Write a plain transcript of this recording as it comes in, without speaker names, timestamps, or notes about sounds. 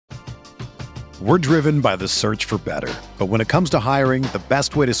We're driven by the search for better. But when it comes to hiring, the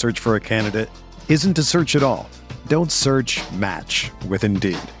best way to search for a candidate isn't to search at all. Don't search, match with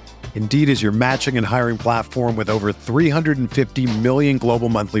Indeed. Indeed is your matching and hiring platform with over 350 million global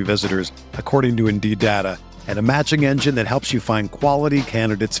monthly visitors, according to Indeed data, and a matching engine that helps you find quality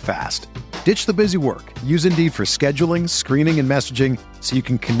candidates fast. Ditch the busy work. Use Indeed for scheduling, screening, and messaging so you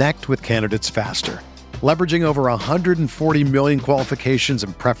can connect with candidates faster. Leveraging over 140 million qualifications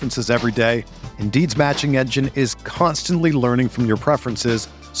and preferences every day, Indeed's matching engine is constantly learning from your preferences,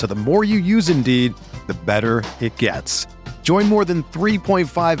 so the more you use Indeed, the better it gets. Join more than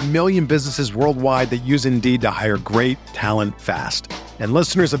 3.5 million businesses worldwide that use Indeed to hire great talent fast. And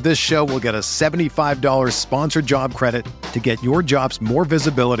listeners of this show will get a $75 sponsored job credit to get your jobs more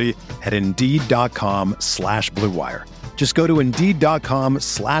visibility at Indeed.com/Blue Wire. Just go to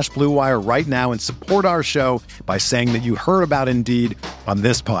Indeed.com/Blue Wire right now and support our show by saying that you heard about Indeed on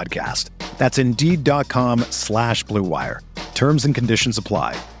this podcast. That's Indeed.com/Blue Wire. Terms and conditions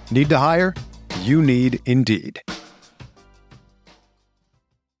apply. Need to hire? You need Indeed.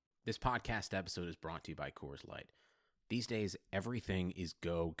 This podcast episode is brought to you by Coors Light. These days, everything is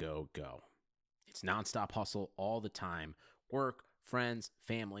go, go, go. It's nonstop hustle all the time. Work, friends,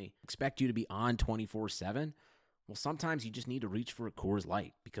 family, expect you to be on 24/7. Well, sometimes you just need to reach for a Coors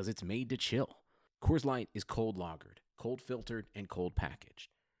Light because it's made to chill. Coors Light is cold lagered, cold filtered, and cold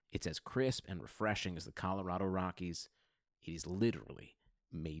packaged. It's as crisp and refreshing as the Colorado Rockies. It is literally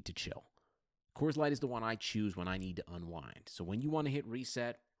made to chill. Coors Light is the one I choose when I need to unwind. So when you want to hit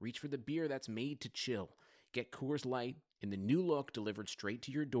reset, reach for the beer that's made to chill. Get Coors Light in the new look delivered straight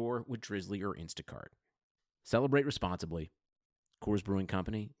to your door with Drizzly or Instacart. Celebrate responsibly. Coors Brewing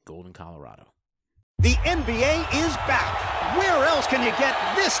Company, Golden, Colorado. The NBA is back. Where else can you get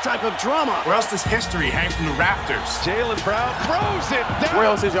this type of drama? Where else does history hang from the rafters? Jaylen Brown throws it down. Where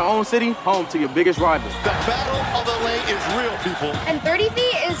else is your own city home to your biggest rival? The battle of the lake is real, people. And 30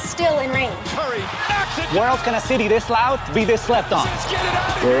 feet is still in range. Curry knocks it. Where else can a city this loud be this slept on? Let's get it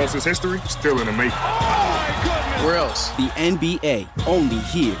out of Where else is history still in the making? Oh, my goodness. Where else? The NBA, only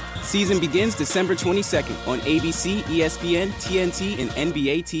here. Season begins December 22nd on ABC, ESPN, TNT, and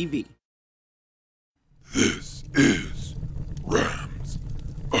NBA TV. This is Rams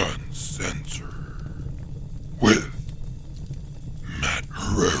Uncensored with Matt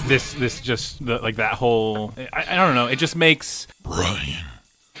Herrera. This just like that whole I don't know. It just makes Brian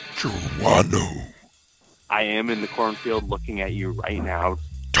Joanno. I am in the cornfield looking at you right now.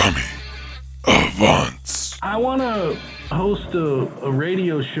 Tommy Avance. I want to host a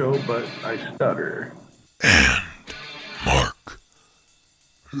radio show, but I stutter. And Mark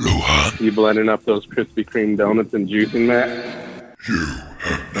Luhan. You blending up those Krispy Kreme donuts and juicing that? You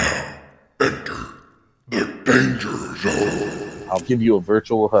have now entered the danger zone. I'll give you a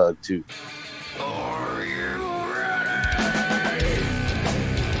virtual hug, too. Are you ready?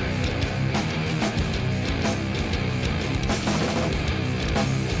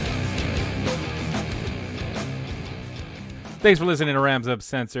 Thanks for listening to Rams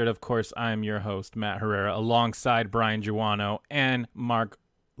Uncensored. Of course, I'm your host, Matt Herrera, alongside Brian Joanno and Mark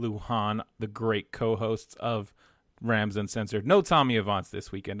Luhan, the great co-hosts of Rams Uncensored. No Tommy Avance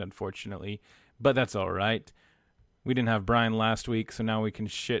this weekend, unfortunately, but that's all right. We didn't have Brian last week, so now we can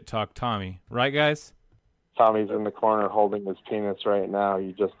shit talk Tommy. Right, guys? Tommy's in the corner holding his penis right now.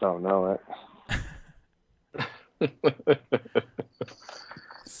 You just don't know it.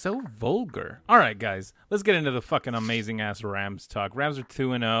 So vulgar. All right, guys, let's get into the fucking amazing-ass Rams talk. Rams are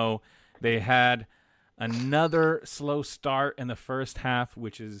 2-0. They had another slow start in the first half,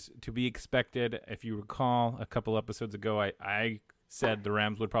 which is to be expected. If you recall, a couple episodes ago, I said the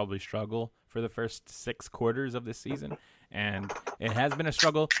Rams would probably struggle for the first 6 quarters of this season, and it has been a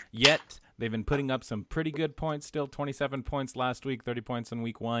struggle, yet they've been putting up some pretty good points still, 27 points last week, 30 points in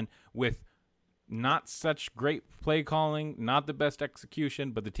week 1, with not such great play calling, not the best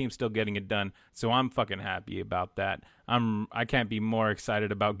execution, but the team's still getting it done. So I'm fucking happy about that. I can't be more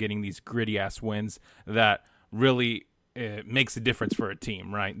excited about getting these gritty ass wins that really makes a difference for a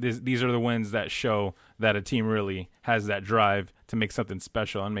team, right? These are the wins that show that a team really has that drive to make something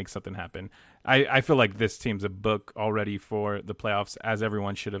special and make something happen. I feel like this team's a book already for the playoffs, as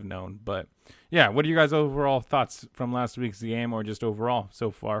everyone should have known. But yeah, what are you guys' overall thoughts from last week's game, or just overall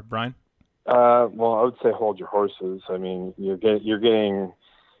so far, Brian? Well, I would say hold your horses. I mean, you're getting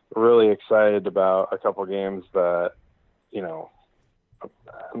really excited about a couple games that, you know,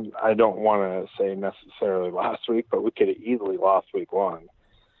 I don't want to say necessarily last week, but we could have easily lost week 1.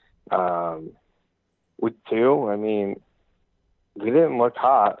 Week 2, I mean, we didn't look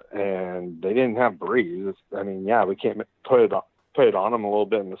hot, and they didn't have Breeze. I mean, yeah, we can't put it on them a little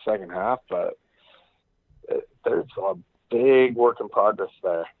bit in the second half, but there's a big work in progress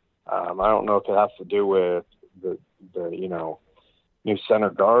there. I don't know if it has to do with the new center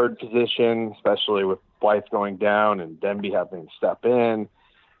guard position, especially with Blythe going down and Denby having to step in.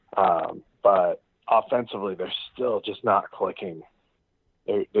 But offensively, they're still just not clicking.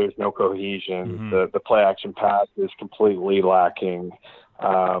 There's no cohesion. The play action pass is completely lacking.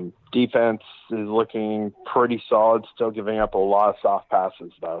 Defense is looking pretty solid, still giving up a lot of soft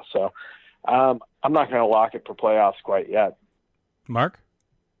passes though. So I'm not going to lock it for playoffs quite yet. Mark?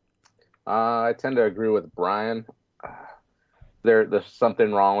 I tend to agree with Brian. There's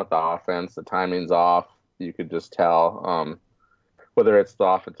something wrong with the offense. The timing's off. You could just tell. Whether it's the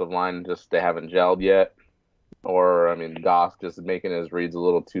offensive line, just they haven't gelled yet, or Goff just making his reads a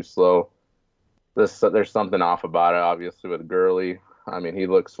little too slow. There's something off about it. Obviously with Gurley, he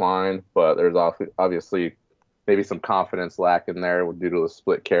looks fine, but there's obviously maybe some confidence lacking there due to the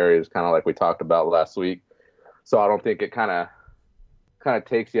split carries, kind of like we talked about last week. So I don't think it kind of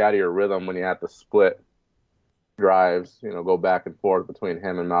takes you out of your rhythm when you have to split drives, go back and forth between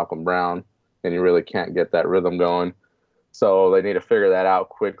him and Malcolm Brown, and you really can't get that rhythm going. So they need to figure that out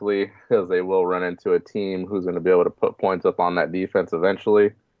quickly, because they will run into a team who's going to be able to put points up on that defense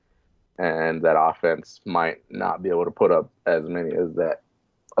eventually, and that offense might not be able to put up as many as that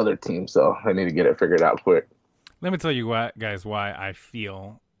other team. So they need to get it figured out quick. Let me tell you guys, why I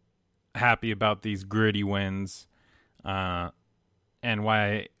feel happy about these gritty wins, and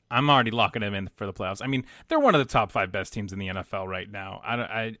why I'm already locking them in for the playoffs. They're one of the top 5 best teams in the NFL right now.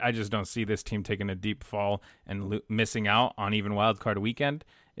 I just don't see this team taking a deep fall and missing out on even wild card weekend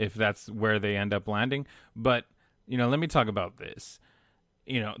if that's where they end up landing. But, let me talk about this.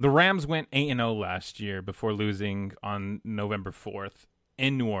 The Rams went 8-0 last year before losing on November 4th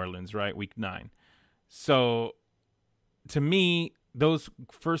in New Orleans, right? Week 9. So, to me, those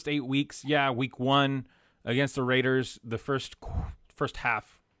first 8 weeks, week 1 against the Raiders, the first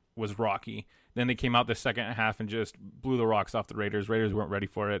half was rocky. Then they came out the second half and just blew the rocks off the Raiders. Raiders weren't ready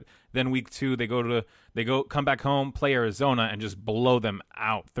for it. Then week 2, they come back home, play Arizona, and just blow them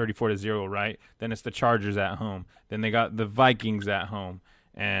out 34-0, right? Then it's the Chargers at home. Then they got the Vikings at home.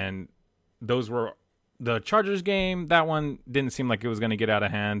 And those were the Chargers game. That one didn't seem like it was going to get out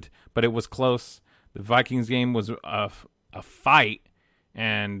of hand, but it was close. The Vikings game was a fight.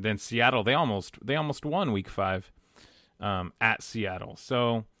 And then Seattle, they almost won week 5 at Seattle.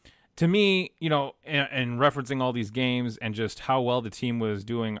 So to me, and referencing all these games and just how well the team was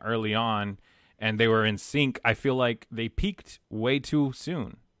doing early on, and they were in sync, I feel like they peaked way too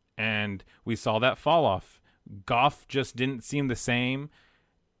soon. And we saw that fall off. Goff just didn't seem the same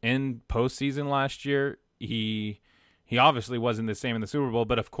in postseason last year. He obviously wasn't the same in the Super Bowl,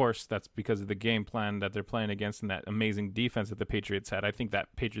 but of course that's because of the game plan that they're playing against and that amazing defense that the Patriots had. I think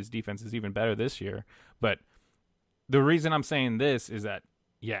that Patriots defense is even better this year. But the reason I'm saying this is that,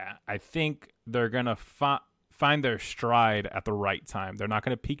 I think they're going to find their stride at the right time. They're not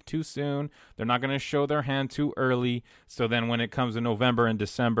going to peak too soon. They're not going to show their hand too early. So then when it comes to November and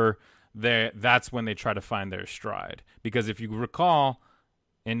December, that's when they try to find their stride. Because if you recall,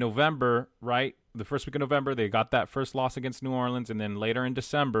 in November, right, the first week of November, they got that first loss against New Orleans. And then later in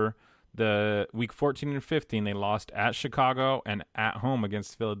December, the week 14 and 15, they lost at Chicago and at home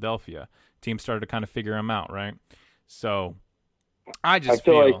against Philadelphia. Teams started to kind of figure them out, right? So I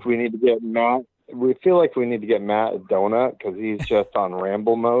feel like we need to get Matt. We feel like we need to get Matt a donut because he's just on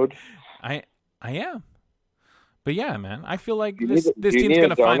ramble mode. I am, but man, I feel like this team's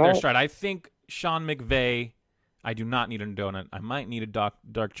gonna find their stride. I think Sean McVay. I do not need a donut. I might need a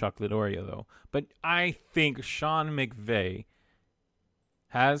dark chocolate Oreo though. But I think Sean McVay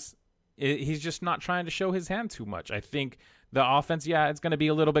he's just not trying to show his hand too much. I think the offense, it's going to be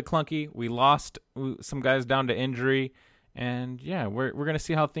a little bit clunky. We lost some guys down to injury, and we're going to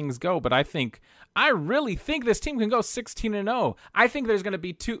see how things go. But I really think this team can go 16-0. I think there's going to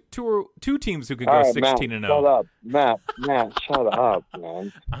be two teams who can go 16-0. Shut up, Matt, shut up,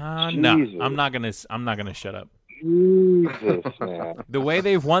 man. No, I'm not gonna shut up. Jesus, man. The way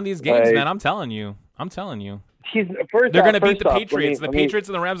they've won these games, man, I'm telling you. They're going to beat the Patriots. The Patriots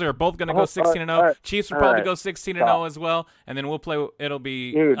and the Rams are both going to go 16-0. Right. Chiefs will probably go 16-0 as well, and then we'll play. It'll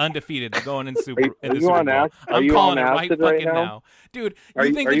be undefeated going in Super Bowl. I'm calling it right fucking now, dude.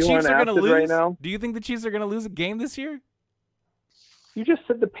 You think the Chiefs are going to lose? Right, do you think the Chiefs are going to lose a game this year? You just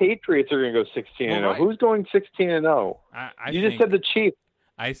said the Patriots are going to go 16-0. Right. Who's going 16-0? You just said the Chiefs.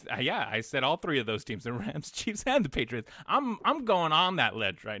 I said all 3 of those teams: the Rams, Chiefs, and the Patriots. I'm going on that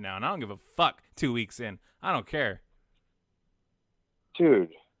ledge right now, and I don't give a fuck. 2 weeks in, I don't care.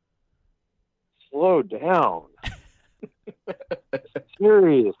 Dude, slow down.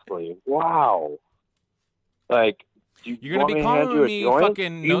 Seriously, wow. Like, you're going to be calling me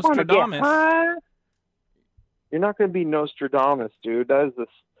fucking Nostradamus. You're not going to be Nostradamus, dude. That is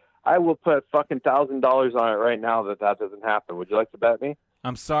I will put fucking $1,000 on it right now that doesn't happen. Would you like to bet me?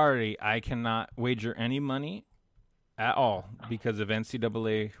 I'm sorry. I cannot wager any money at all because of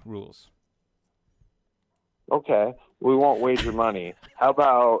NCAA rules. Okay. We won't wager money. How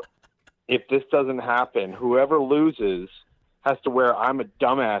about if this doesn't happen, whoever loses has to wear I'm a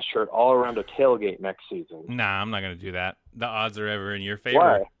dumbass shirt all around a tailgate next season? Nah, I'm not going to do that. The odds are ever in your favor.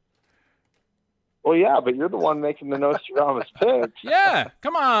 Why? Well, yeah, but you're the one making the Nostradamus picks. Yeah,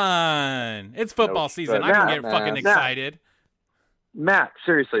 come on. It's football season. I can get fucking excited. Matt,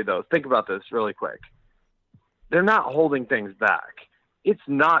 seriously, though, think about this really quick. They're not holding things back. It's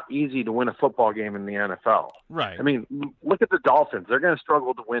not easy to win a football game in the NFL. Right. I mean, look at the Dolphins. They're going to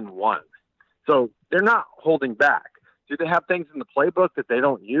struggle to win one. So they're not holding back. Do they have things in the playbook that they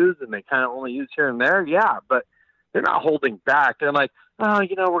don't use and they kind of only use here and there? Yeah, but they're not holding back. They're like, oh,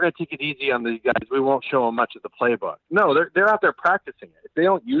 we're going to take it easy on these guys. We won't show them much of the playbook. No, they're out there practicing it. If they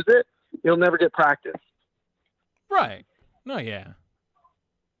don't use it, you'll never get practice. Right. No, yeah.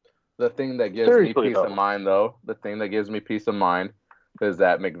 The thing that gives me peace of mind, though, is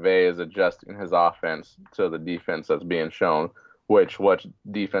that McVay is adjusting his offense to the defense that's being shown. What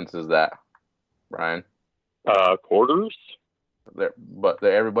defense is that, Brian? Quarters.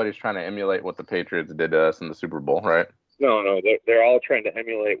 Everybody's trying to emulate what the Patriots did to us in the Super Bowl, right? No, they're all trying to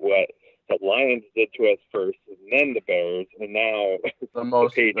emulate what the Lions did to us first, and then the Bears, and now the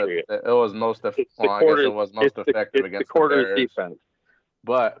Patriots. It was most effective against the Bears. Defense.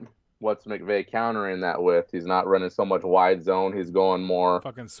 But what's McVay countering that with? He's not running so much wide zone. He's going more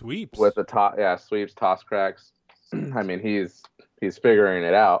fucking sweeps with the sweeps, toss cracks. I mean, he's figuring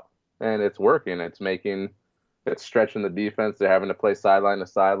it out, and it's working. It's stretching the defense. They're having to play sideline to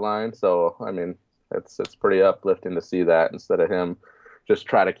sideline. So, I mean, it's pretty uplifting to see that instead of him just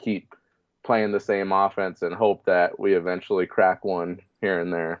try to keep playing the same offense and hope that we eventually crack one here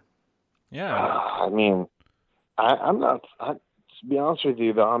and there. Yeah. I mean, I'm not. To be honest with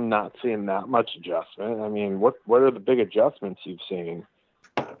you, though, I'm not seeing that much adjustment. I mean, what are the big adjustments you've seen?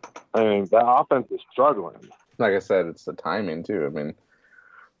 I mean, the offense is struggling. Like I said, it's the timing, too. I mean,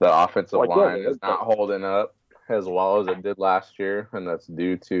 the offensive line is not holding up as well as it did last year, and that's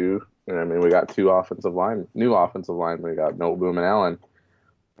due to, we got new offensive line. We got Noteboom and Allen.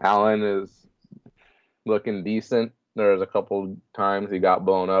 Allen is looking decent. There was a couple times he got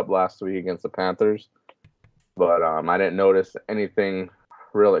blown up last week against the Panthers, but I didn't notice anything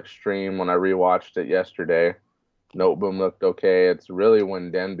real extreme when I rewatched it yesterday. Noteboom looked okay. It's really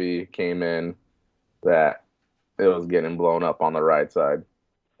when Denby came in that it was getting blown up on the right side.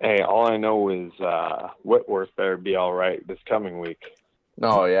 Hey, all I know is Whitworth better be all right this coming week.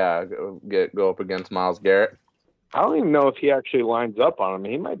 Oh, yeah. Go up against Myles Garrett. I don't even know if he actually lines up on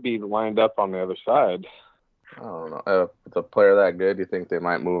him. He might be lined up on the other side. I don't know. If it's a player that good, you think they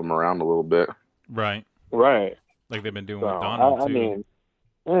might move him around a little bit. Right. Right. Like they've been doing with Donald, too. I mean,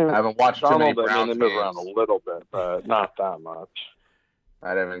 I haven't watched too many Browns games. They move around a little bit, but not that much.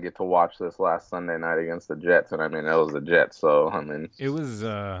 I didn't even get to watch this last Sunday night against the Jets, and it was the Jets, so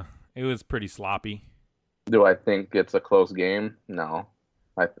it was pretty sloppy. Do I think it's a close game? No,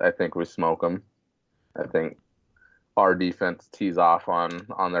 I think we smoke them. I think our defense tees off on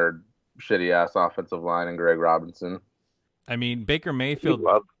their shitty ass offensive line and Greg Robinson. I mean, Baker Mayfield.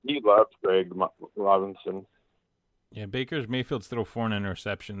 He loves Greg Robinson. Yeah, Mayfield's thrown 4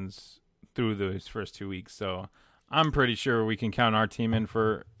 interceptions through his first 2 weeks, so I'm pretty sure we can count our team in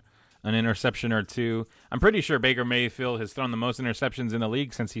for an interception or two. I'm pretty sure Baker Mayfield has thrown the most interceptions in the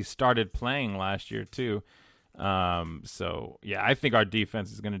league since he started playing last year, too. So, yeah, I think our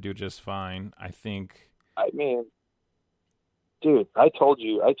defense is going to do just fine. I mean, dude, I told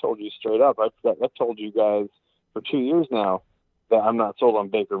you straight up. I've told you guys for 2 years now that I'm not sold on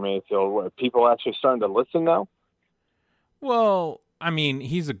Baker Mayfield. What, people actually starting to listen now? Well, I mean,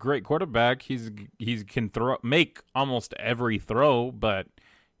 he's a great quarterback. He can make almost every throw, but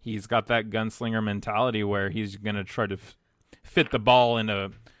he's got that gunslinger mentality where he's going to try to fit the ball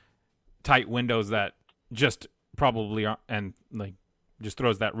into tight windows that just probably aren't, and like just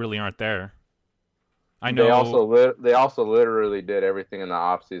throws that really aren't there. I know they also literally did everything in the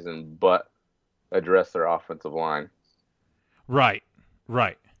offseason but address their offensive line. Right.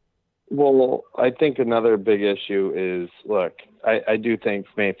 Well, I think another big issue is, look, I do think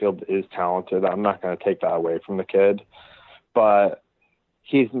Mayfield is talented. I'm not going to take that away from the kid, but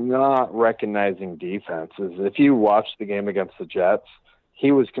he's not recognizing defenses. If you watch the game against the Jets,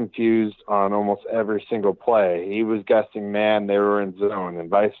 he was confused on almost every single play. He was guessing man, they were in zone,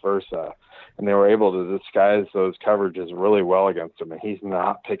 and vice versa. And they were able to disguise those coverages really well against him, and he's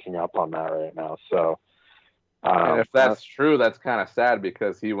not picking up on that right now. So, and if that's true, that's kind of sad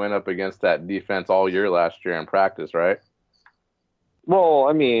because he went up against that defense all year last year in practice, right? Well,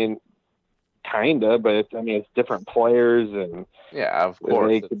 I mean, kind of, but it's different players, and yeah, of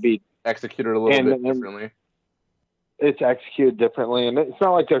course, they could be executed a little bit differently. It's executed differently, and it's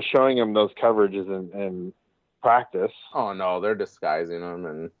not like they're showing him those coverages in practice. Oh no, they're disguising them,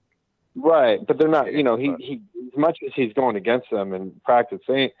 and right, but they're not. He as much as he's going against them in practice,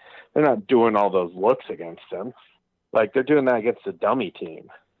 they're not doing all those looks against him. Like they're doing that against a dummy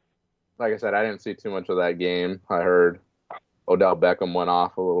team. Like I said, I didn't see too much of that game. I heard Odell Beckham went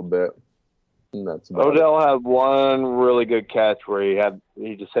off a little bit. Odell had one really good catch where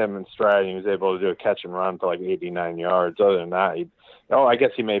he just had him in stride and he was able to do a catch and run for like 89 yards. Other than that, I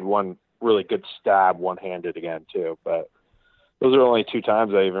guess he made one really good stab one-handed again too. But those are only 2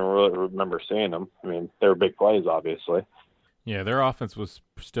 times I even really remember seeing them. I mean, they were big plays, obviously. Yeah, their offense was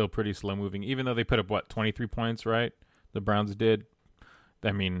still pretty slow moving, even though they put up 23 points, right? The Browns did.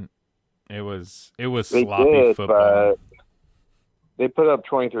 I mean, it was sloppy football. They put up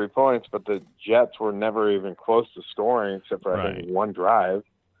 23 points, but the Jets were never even close to scoring except for I think one drive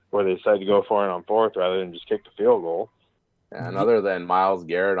where they decided to go for it on fourth rather than just kick the field goal. And other than Myles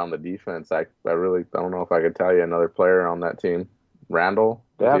Garrett on the defense, I really don't know if I could tell you another player on that team. Randall,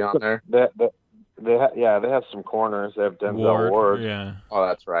 is he on there? They have some corners. They have Denzel Ward. Yeah. Oh,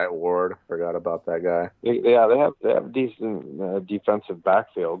 that's right, Ward. Forgot about that guy. They have decent defensive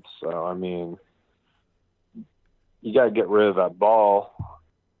backfield. So I mean, you got to get rid of that ball.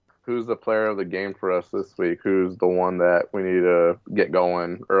 Who's the player of the game for us this week? Who's the one that we need to get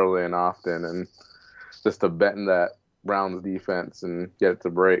going early and often and just to bet in that Browns defense and get it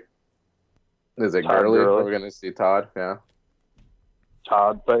to break? Is it Gurley? We're going to see Todd, yeah.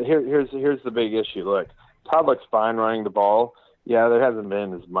 Todd, but here's the big issue. Look, Todd looks fine running the ball. Yeah, there hasn't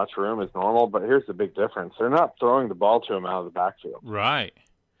been as much room as normal, but here's the big difference. They're not throwing the ball to him out of the backfield. Right.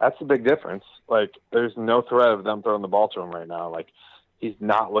 That's the big difference. Like, there's no threat of them throwing the ball to him right now. Like, he's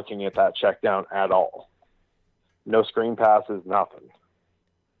not looking at that check down at all. No screen passes, nothing.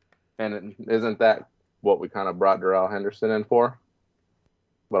 And isn't that what we kind of brought Darrell Henderson in for?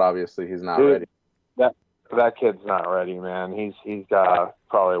 But obviously he's not ready. That kid's not ready, man. He's got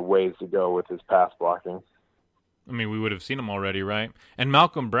probably ways to go with his pass blocking. I mean, we would have seen him already, right? And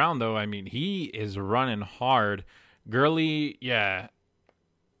Malcolm Brown, though, I mean, he is running hard. Gurley,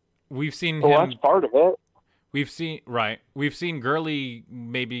 we've seen him. Well, that's part of it. We've seen Gurley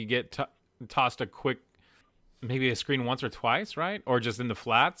maybe get tossed a quick, maybe a screen once or twice, right? Or just in the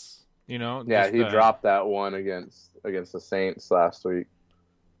flats, Yeah, he dropped that one against the Saints last week,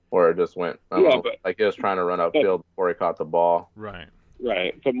 where it just went. Like he was trying to run upfield before he caught the ball. Right.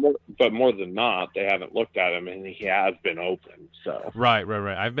 Right, but more than not, they haven't looked at him, and he has been open. So right.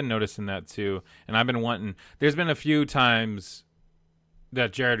 I've been noticing that too, and I've been wanting. There's been a few times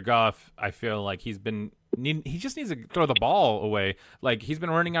that Jared Goff, I feel like he just needs to throw the ball away. Like he's been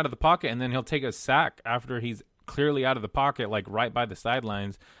running out of the pocket, and then he'll take a sack after he's clearly out of the pocket, like right by the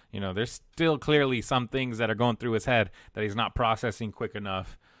sidelines. There's still clearly some things that are going through his head that he's not processing quick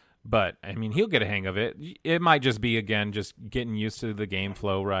enough. But, I mean, he'll get a hang of it. It might just be, again, just getting used to the game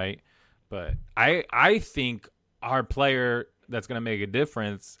flow, right? But I think our player that's going to make a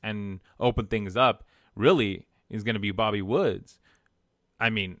difference and open things up really is going to be Bobby Woods. I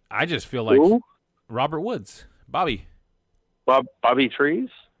mean, I just feel like Robert Woods. Bobby Trees?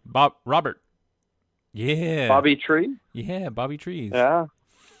 Robert. Yeah. Bobby Tree? Yeah, Bobby Trees. Yeah.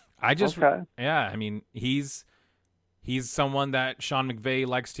 I mean, he's someone that Sean McVay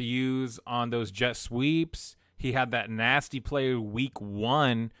likes to use on those jet sweeps. He had that nasty play week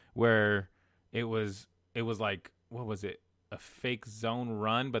 1 where it was like, what was it? A fake zone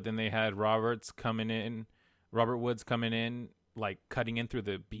run, but then they had Robert Woods coming in, like cutting in through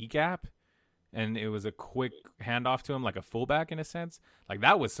the B gap. And it was a quick handoff to him, like a fullback in a sense. Like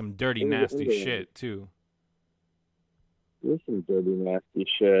that was some dirty, nasty shit too. There's some dirty, nasty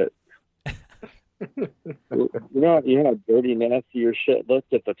shit. You know how dirty, nasty your shit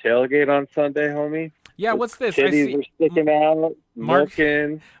looked at the tailgate on Sunday, homie? Yeah, what's this? Titties were sticking out. Mark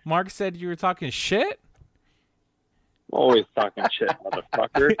said you were talking shit? Always talking shit,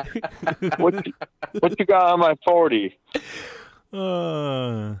 motherfucker. What you got on my 40?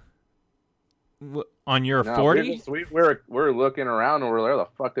 On your 40? We're looking around and we're where the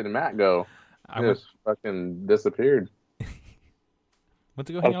fuck did Matt go? He just fucking disappeared. Went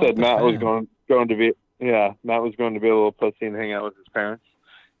to go hang out said with Matt the was going to be Matt was going to be a little pussy and hang out with his parents.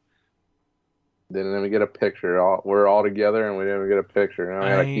 Didn't even get a picture. We're all together, and we didn't even get a picture. Now we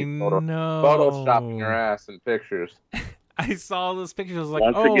gotta keep photoshopping your ass in pictures. I saw those pictures. I was like,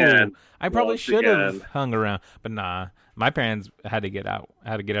 I probably should have hung around. But nah, my parents had to get out.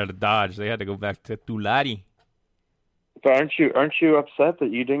 Had to get out of Dodge. They had to go back to Tulare. But aren't you upset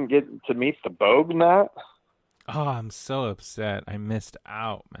that you didn't get to meet the Bogue, Matt? Oh, I'm so upset. I missed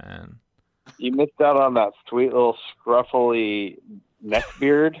out, man. You missed out on that sweet little scruffly neck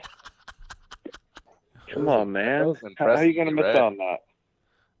beard. Come on, man. How are you going to miss out on that?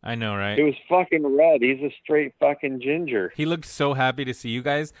 I know, right? It was fucking red. He's a straight fucking ginger. He looked so happy to see you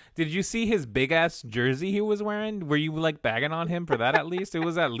guys. Did you see his big-ass jersey he was wearing? Were you, like, bagging on him for that at least? It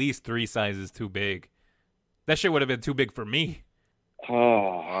was at least 3 sizes too big. That shit would have been too big for me.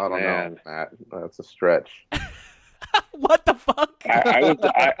 Oh, I don't know, Matt. That's a stretch. What the fuck?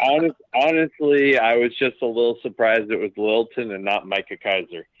 Honestly, I was just a little surprised it was Littleton and not Micah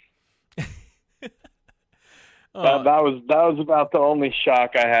Kaiser. That was about the only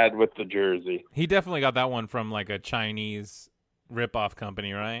shock I had with the jersey. He definitely got that one from like a Chinese rip-off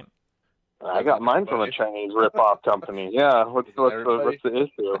company, right? I got mine from a Chinese rip-off company. Yeah, what's the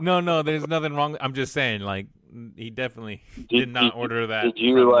issue? No, there's nothing wrong. I'm just saying, like, he definitely did not order that. Did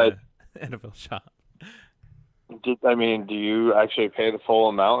you like the NFL shop? Do you actually pay the full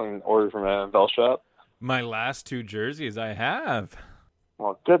amount and order from an NFL shop? My last 2 jerseys, I have.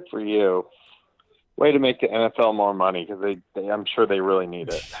 Well, good for you. Way to make the NFL more money because I'm sure they really need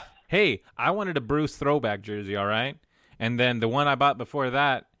it. Hey, I wanted a Bruce throwback jersey, all right? And then the one I bought before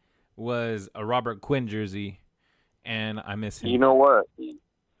that was a Robert Quinn jersey, and I miss him. You know what?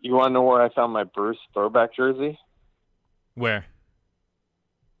 You want to know where I found my Bruce throwback jersey? Where?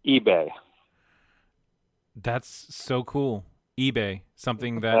 eBay. That's so cool. eBay,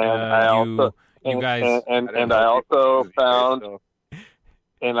 something that you guys. And I also found.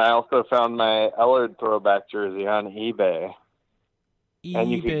 And I also found my Ellard throwback jersey on eBay. And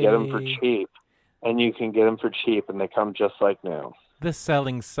you can get them for cheap. And they come just like new. The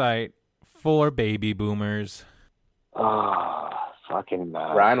selling site for baby boomers. Ah, fucking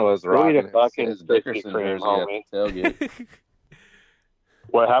mad. Ryan was rocking his Dickerson jersey at the tailgate.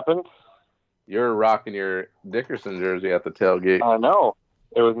 What happened? You're rocking your Dickerson jersey at the tailgate. I know.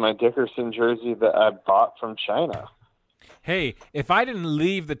 It was my Dickerson jersey that I bought from China. Hey, if I didn't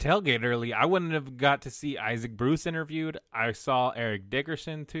leave the tailgate early, I wouldn't have got to see Isaac Bruce interviewed. I saw Eric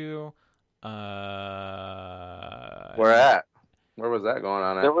Dickerson, too. Where at? Where was that going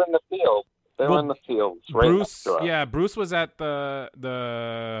on at? They were in the field. In the fields. Right Bruce, yeah, Bruce was at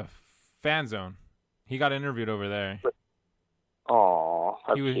the fan zone. He got interviewed over there. Oh,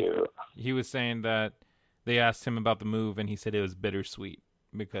 that's cute. He was saying that they asked him about the move, and he said it was bittersweet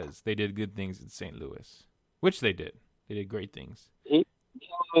because they did good things in St. Louis, which they did. They did great things. He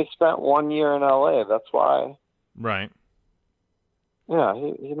only spent 1 year in L.A., that's why. Right. Yeah,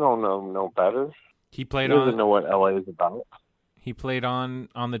 he don't know no better. He doesn't know what L.A. is about. He played on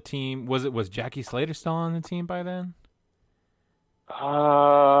the team. Was Jackie Slater still on the team by then?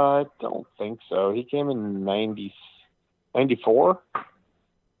 I don't think so. He came in 94,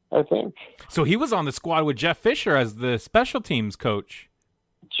 I think. So he was on the squad with Jeff Fisher as the special teams coach.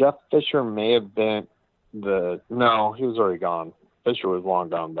 Jeff Fisher may have been no, he was already gone. Fisher was long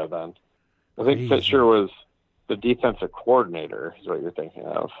gone by then. I think Fisher was the defensive coordinator, is what you're thinking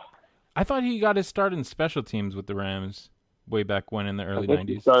of. I thought he got his start in special teams with the Rams way back when in the early 90s. I think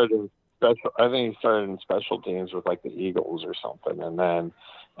he started in special teams with like the Eagles or something, and then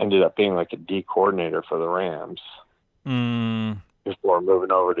ended up being like a D coordinator for the Rams. Before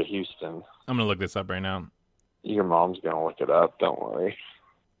moving over to Houston. I'm going to look this up right now. Your mom's going to look it up. Don't worry.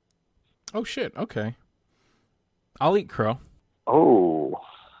 Oh, shit. Okay. I'll eat crow. Oh.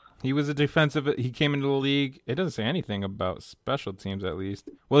 He was a defensive. He came into the league. It doesn't say anything about special teams, at least.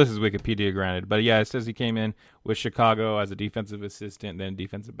 Well, this is Wikipedia, granted. But, yeah, it says he came in with Chicago as a defensive assistant, then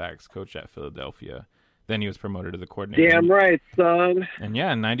defensive backs coach at Philadelphia. Then he was promoted to the coordinator. Damn right, son. And,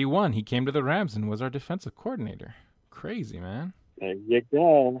 yeah, in 91, he came to the Rams and was our defensive coordinator. Crazy, man. There you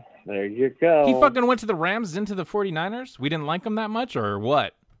go. He fucking went to the Rams into the 49ers? We didn't like him that much, or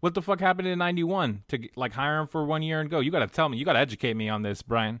what? What the fuck happened in 91 to like hire him for 1 year and go? You got to tell me. You got to educate me on this,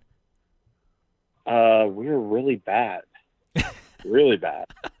 Brian. We were really bad. Really bad.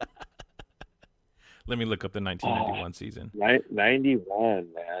 Let me look up the 1991 season. 91,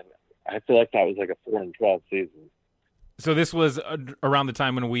 man. I feel like that was like a 4-12 season. So this was around the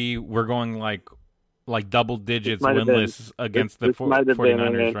time when we were going like double digits winless against the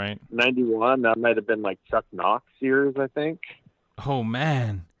 49ers, right? 91, that might have been like Chuck Knox years, I think. Oh,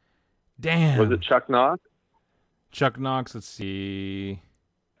 man. Damn. Was it Chuck Knox? Chuck Knox, let's see.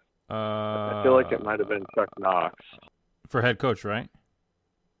 I feel like it might have been Chuck Knox. For head coach, right?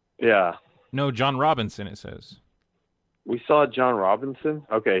 Yeah. No, John Robinson, it says. We saw John Robinson?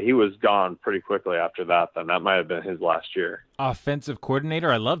 Okay, he was gone pretty quickly after that, then. That might have been his last year. Offensive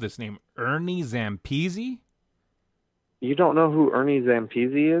coordinator, I love this name. Ernie Zampese? You don't know who Ernie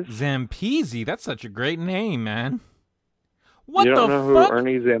Zampese is? Zampese? That's such a great name, man. What you don't the know fuck? Who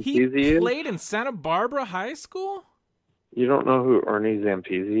Ernie Zampese he is? played in Santa Barbara High School? You don't know who Ernie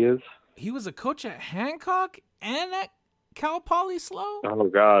Zampese is? He was a coach at Hancock and at Cal Poly Slow? Oh,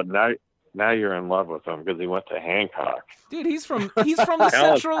 God. Now you're in love with him because he went to Hancock. Dude, he's from the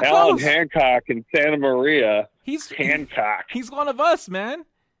Central Coast. Alan Hancock in Santa Maria. He's Hancock. He's one of us, man.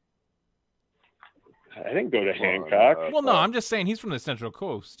 I didn't go to Hancock. Well, no, I'm just saying he's from the Central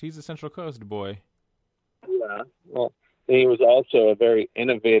Coast. He's a Central Coast boy. Yeah. Well, he was also a very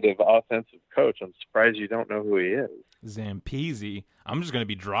innovative offensive coach. I'm surprised you don't know who he is. Zampese. I'm just going to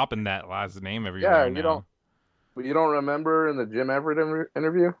be dropping that last name everywhere now. You don't remember in the Jim Everett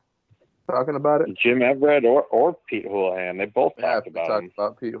interview talking about it? Jim Everett or Pete Houlihan. They both talked about him.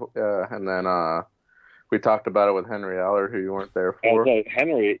 About Pete, and then we talked about it with Henry Aller, who you weren't there for.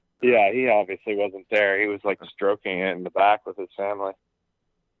 Henry, yeah, he obviously wasn't there. He was like stroking it in the back with his family.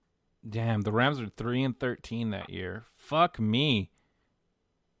 Damn, the Rams were 3-13 that year. Fuck me.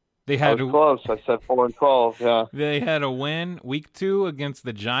 They had close. I said 4-12. Yeah. They had a win week 2 against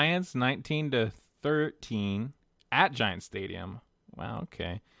the Giants, 19-13 at Giant Stadium. Wow.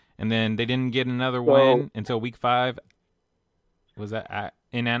 Okay. And then they didn't get another win until week 5. Was that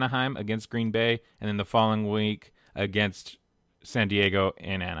in Anaheim against Green Bay, and then the following week against San Diego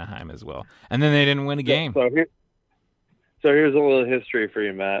in Anaheim as well. And then they didn't win a game. So here's a little history for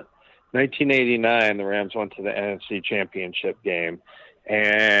you, Matt. 1989, the Rams went to the NFC Championship game,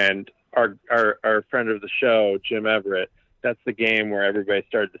 and our friend of the show, Jim Everett, that's the game where everybody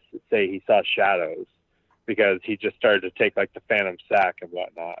started to say he saw shadows because he just started to take like the phantom sack and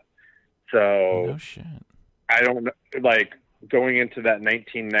whatnot. So no shit. I don't know, like going into that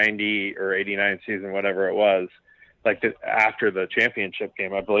 1990 or 89 season, whatever it was, like after the championship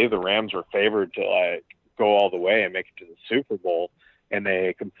game, I believe the Rams were favored to like go all the way and make it to the Super Bowl. And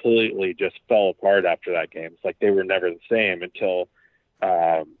they completely just fell apart after that game. It's like they were never the same until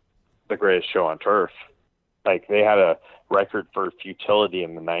the greatest show on turf. Like they had a record for futility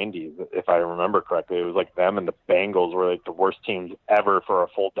in the 90s, if I remember correctly. It was like them and the Bengals were like the worst teams ever for a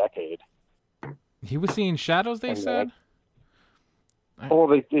full decade. He was seeing shadows, they said?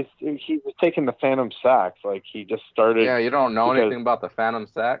 Oh, he was taking the phantom sacks. Like he just started. Yeah, you don't know anything about the phantom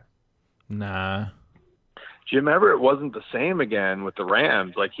sack? Nah. Jim Everett wasn't the same again with the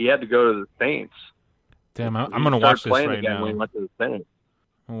Rams. Like he had to go to the Saints. Damn, I'm going to watch this right again now. When he went to the Saints.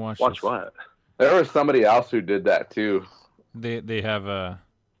 Watch this. What? There was somebody else who did that too. They just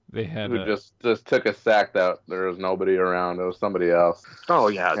took a sack that there was nobody around. It was somebody else. Oh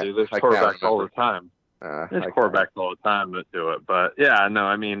yeah, dude. There's quarterbacks all the time. There's quarterbacks all the time that do it. But yeah, no,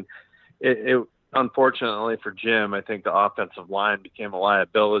 I mean, it unfortunately for Jim, I think the offensive line became a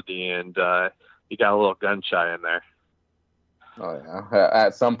liability, and he got a little gun shy in there. Oh yeah.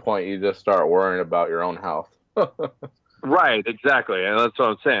 At some point, you just start worrying about your own health. Right, exactly, and that's what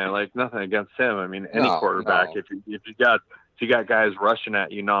I'm saying. Like nothing against him. I mean, any quarterback, if you got guys rushing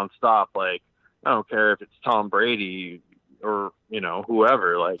at you nonstop, like I don't care if it's Tom Brady or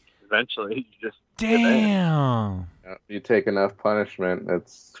whoever. Like eventually, you just damn. You take enough punishment,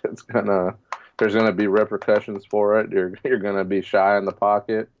 there's gonna be repercussions for it. You're gonna be shy in the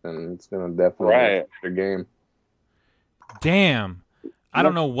pocket, and it's gonna definitely affect your game. Damn, I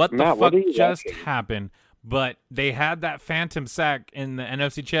don't know what the fuck just happened. But they had that phantom sack in the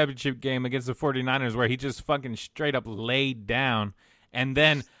NFC Championship game against the 49ers where he just fucking straight up laid down. And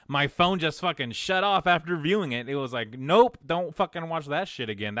then my phone just fucking shut off after viewing it. It was like, nope, don't fucking watch that shit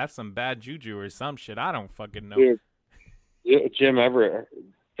again. That's some bad juju or some shit. I don't fucking know. Dude, Jim Everett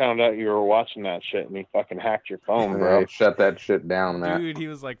found out you were watching that shit and he fucking hacked your phone, bro. Shut that shit down, man. Dude, he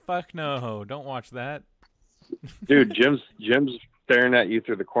was like, fuck no, don't watch that. Dude, Jim's staring at you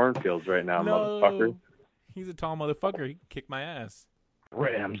through the cornfields right now, motherfucker. He's a tall motherfucker. He can kick my ass.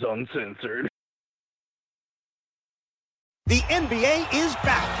 Rams Uncensored. The NBA is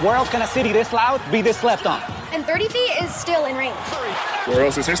back. Where else can a city this loud be this slept on? And 30 feet is still in range. Where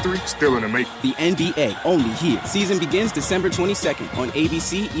else is history still in the making? The NBA, only here. Season begins December 22nd on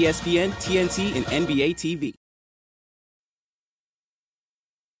ABC, ESPN, TNT, and NBA TV.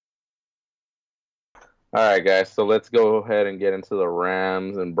 All right, guys, so let's go ahead and get into the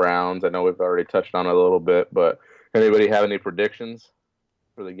Rams and Browns. I know we've already touched on it a little bit, but anybody have any predictions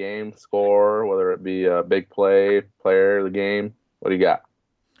for the game, score, whether it be a big player of the game? What do you got?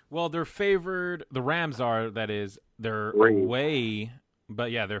 Well, they're favored. The Rams are. That is, they're away. But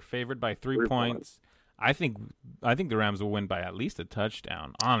yeah, they're favored by 3 points. I think the Rams will win by at least a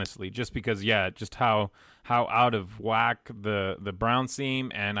touchdown. Honestly, just because just how out of whack the Browns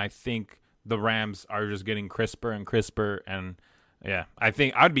seem, and I think the Rams are just getting crisper and crisper. And yeah, I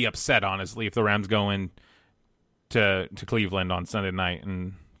think I'd be upset honestly if the Rams go in to Cleveland on Sunday night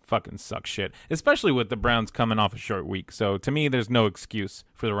and fucking suck shit, especially with the Browns coming off a short week. So to me, there's no excuse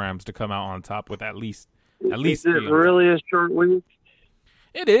for the Rams to come out on top with at least. Is it really a short week?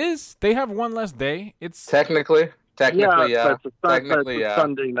 It is. They have one less day. It's technically, yeah. Technically, it's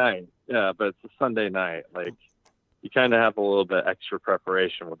Sunday night. Yeah, but it's a Sunday night. Like, you kind of have a little bit extra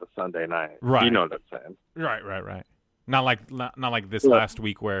preparation with a Sunday night. Right. You know what I'm saying? Right. Not like this last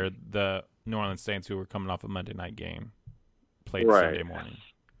week where the New Orleans Saints, who were coming off a Monday night game, played Sunday morning.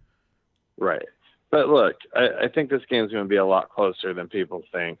 Right. But look, I think this game's going to be a lot closer than people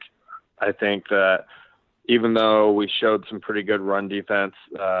think. I think that even though we showed some pretty good run defense,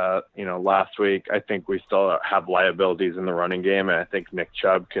 last week, I think we still have liabilities in the running game, and I think Nick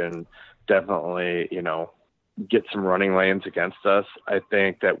Chubb can definitely, get some running lanes against us. I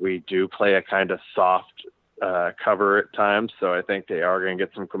think that we do play a kind of soft cover at times, so I think they are going to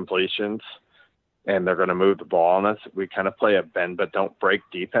get some completions, and they're going to move the ball on us. We kind of play a bend but don't break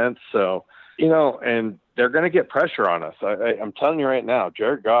defense, so and they're going to get pressure on us. I'm telling you right now,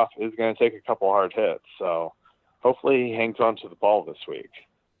 Jared Goff is going to take a couple hard hits. So hopefully he hangs on to the ball this week.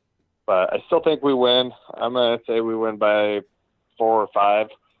 But I still think we win. I'm going to say we win by 4 or 5,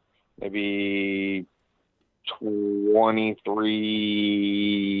 maybe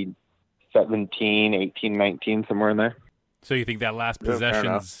 23-17, 18-19, somewhere in there. So you think that last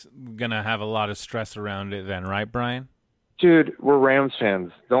possession's going to have a lot of stress around it then, right, Brian? Dude, we're Rams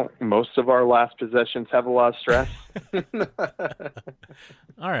fans. Don't most of our last possessions have a lot of stress?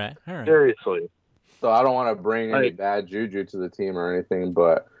 All right. Seriously. So I don't want to bring any bad juju to the team or anything,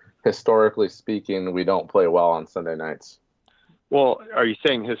 but historically speaking, we don't play well on Sunday nights. Well, are you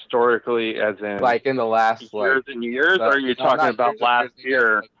saying historically as in like in the last years and years, or are you talking about last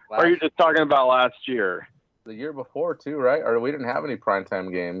year? Or are you just talking about last year? The year before too, right? Or we didn't have any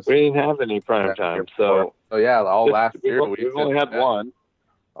primetime games. We didn't have any primetime, so yeah, last year we've only had one.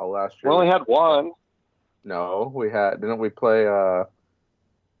 All last year we only had one. No, didn't we play?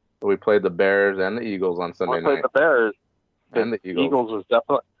 We played the Bears and the Eagles on Sunday night. We played the Bears and the Eagles.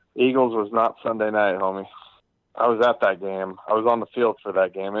 Eagles was not Sunday night, homie. I was at that game. I was on the field for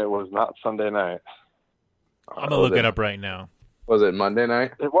that game. It was not Sunday night. I'm gonna look it up right now. Was it Monday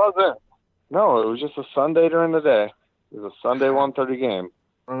night? It wasn't. No, it was just a Sunday during the day. It was a Sunday 1:30 game.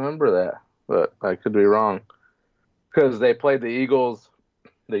 I remember that, but I could be wrong. Because they played the Eagles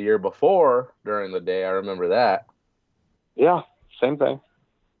the year before during the day. I remember that. Yeah, same thing.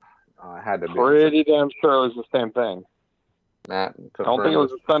 I had to be pretty damn sure it was the same thing. Matt, I don't think it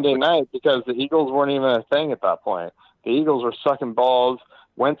was a Sunday night because the Eagles weren't even a thing at that point. The Eagles were sucking balls.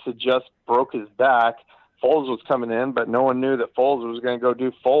 Wentz had just broke his back. Foles was coming in, but no one knew that Foles was going to go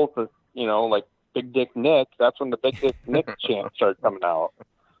do Foles. Like Big Dick Nick. That's when the Big Dick Nick chant started coming out.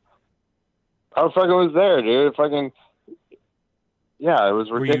 I fucking was there, dude. Yeah, it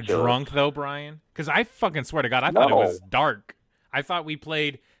was ridiculous. Were you drunk though, Brian? Because I fucking swear to God, I thought it was dark. I thought we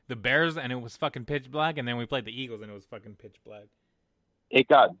played the Bears and it was fucking pitch black, and then we played the Eagles and it was fucking pitch black. It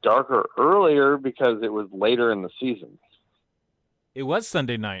got darker earlier because it was later in the season. It was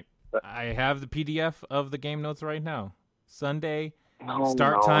Sunday night. I have the PDF of the game notes right now. Sunday.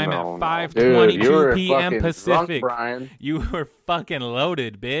 Start time at 5:22 p.m. Pacific. Drunk, you were fucking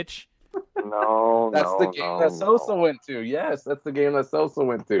loaded, bitch. That's the game that Sosa went to. Yes, that's the game that Sosa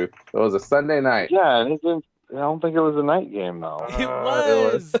went to. It was a Sunday night. Yeah, I don't think it was a night game though. It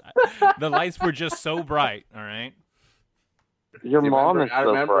was. The lights were just so bright. All right. Your mom is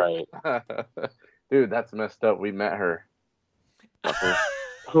so bright. Dude, that's messed up. We met her.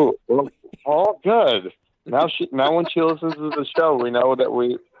 Cool. All good. Now when she listens to the show, we know that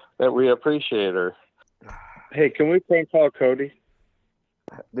we appreciate her. Hey, can we prank call Cody?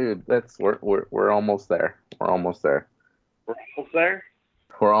 Dude, we're almost there. We're almost there. We're almost there?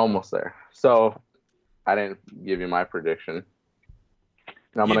 We're almost there. So I didn't give you my prediction.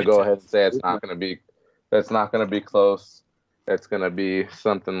 I'm gonna go ahead and say it's not gonna be close. It's gonna be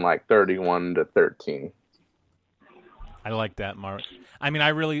something like 31-13. I like that, Mark. I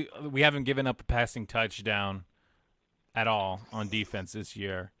mean, we haven't given up a passing touchdown at all on defense this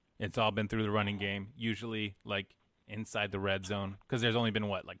year. It's all been through the running game, usually like inside the red zone, because there's only been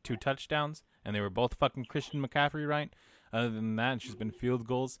 2 touchdowns, and they were both fucking Christian McCaffrey, right? Other than that, it's just been field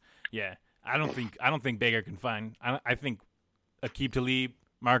goals. Yeah, I don't think Baker can find. I think Aqib Talib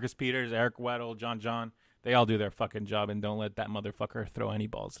Marcus Peters, Eric Weddle, John. They all do their fucking job and don't let that motherfucker throw any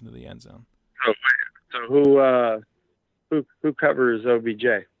balls into the end zone. So who covers OBJ?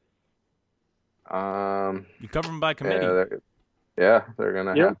 You cover him by committee. They're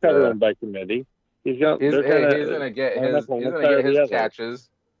gonna. You don't cover him by committee. He's gonna get his catches.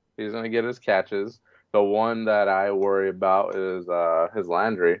 He's gonna get his catches. The one that I worry about is his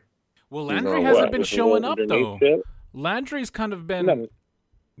Landry. Well, Landry hasn't been showing up though. Landry's kind of been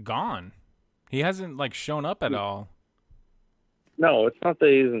gone. He hasn't shown up at all. No, it's not that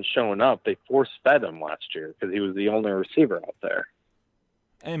he isn't showing up. They force-fed him last year because he was the only receiver out there.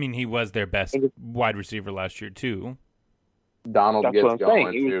 I mean, he was their best wide receiver last year too. Donald That's gets what I'm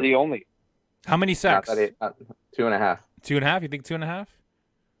going saying. He was the only. How many sacks? 2.5. 2.5? You think 2.5?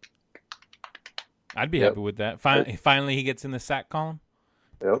 I'd be happy with that. Finally, he gets in the sack column.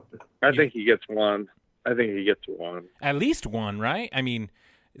 Yep. I think he gets one. At least one, right? I mean,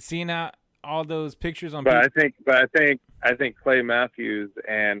 seeing out all those pictures on. But I think Clay Matthews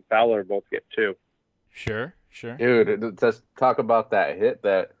and Fowler both get 2. Sure. Dude, just talk about that hit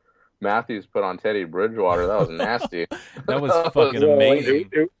that Matthews put on Teddy Bridgewater. That was nasty. That was fucking amazing.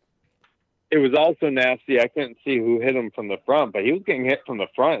 It was also nasty. I couldn't see who hit him from the front, but he was getting hit from the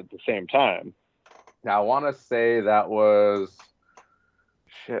front at the same time. Now, I want to say that was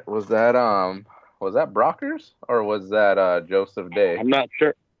was that Brockers or was that Joseph Day? I'm not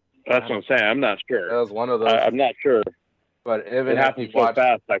sure. That's what I'm saying. I'm not sure. That was one of those. I'm not sure. But even it happened so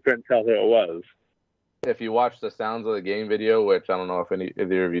fast, I couldn't tell who it was. If you watch the Sounds of the Game video, which I don't know if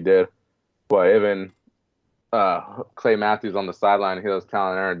either of you did, but even Clay Matthews on the sideline, he was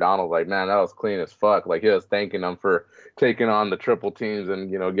telling Aaron Donald, man, that was clean as fuck. He was thanking him for taking on the triple teams and,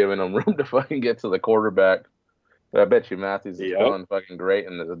 giving them room to fucking get to the quarterback. But I bet you Matthews is feeling fucking great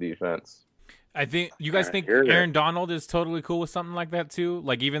in the defense. I think you guys think Aaron Donald is totally cool with something like that too?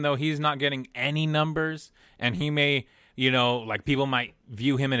 Even though he's not getting any numbers and he may, people might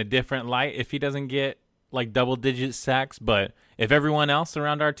view him in a different light if he doesn't get double-digit sacks, but if everyone else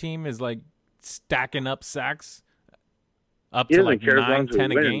around our team is stacking up sacks up to 9,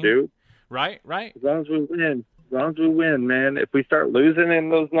 10 a game, dude. Right. As long as we win, man. If we start losing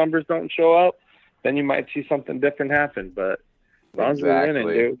and those numbers don't show up, then you might see something different happen. But as long as we're winning,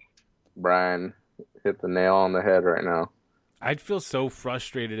 dude. Brian hit the nail on the head right now. I'd feel so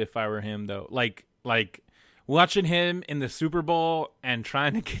frustrated if I were him, though. Like watching him in the Super Bowl and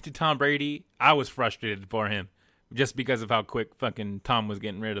trying to get to Tom Brady, I was frustrated for him just because of how quick fucking Tom was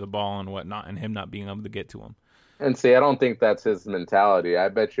getting rid of the ball and whatnot and him not being able to get to him. And see, I don't think that's his mentality. I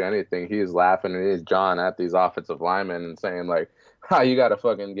bet you anything he's laughing and he's John at these offensive linemen and saying, you got to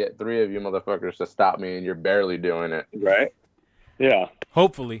fucking get 3 of you motherfuckers to stop me and you're barely doing it. Right? Yeah.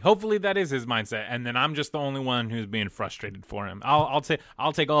 Hopefully that is his mindset, and then I'm just the only one who's being frustrated for him. I'll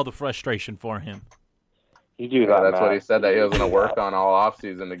take all the frustration for him. You do that. That's what he said that he was going to work on all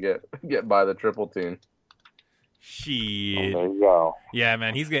offseason to get by the triple team. Shit. Oh, there you go. Yeah,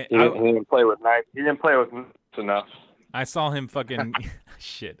 man, he's getting. He didn't play with nice. He didn't play with enough. I saw him fucking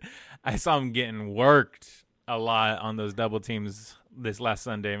shit. I saw him getting worked a lot on those double teams this last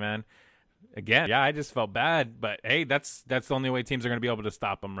Sunday, man. Again, yeah, I just felt bad, but hey, that's the only way teams are going to be able to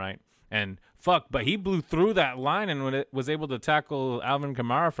stop him, right? And but he blew through that line and was able to tackle Alvin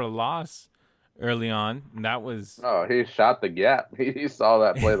Kamara for a loss early on. And that was... Oh, he shot the gap. He saw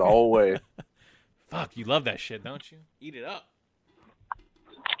that play the whole way. Fuck, you love that shit, don't you? Eat it up.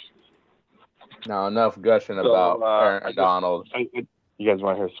 Now, enough gushing about Aaron Donald. You guys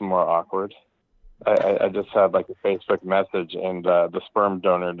want to hear some more awkward? I just had a Facebook message, and the sperm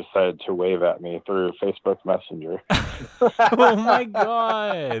donor decided to wave at me through Facebook Messenger. Oh my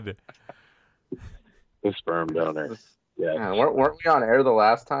god! The sperm donor. Yeah. Man, weren't we on air the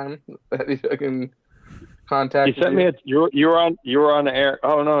last time that he fucking contacted you? Sent me you were on air.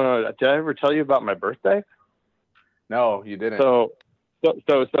 Oh no! Did I ever tell you about my birthday? No, you didn't. So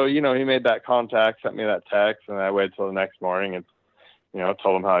he made that contact, sent me that text, and I waited till the next morning and.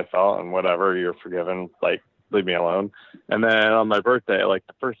 Told him how I felt and whatever, you're forgiven, leave me alone. And then on my birthday,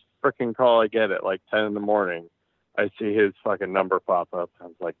 the first freaking call I get at 10 in the morning, I see his fucking number pop up. I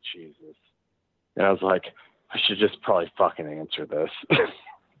was like, Jesus. And I was like, I should just probably fucking answer this.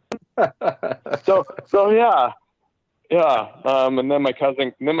 so yeah. Yeah. And then my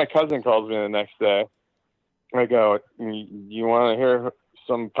cousin calls me the next day. I go, you want to hear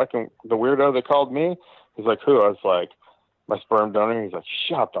some fucking, the weirdo that called me? He's like, who? I was like, my sperm donor. He's like,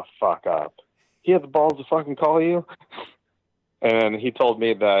 shut the fuck up. He had the balls to fucking call you. And he told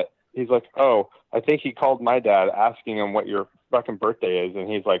me that he's like, oh, I think he called my dad asking him what your fucking birthday is.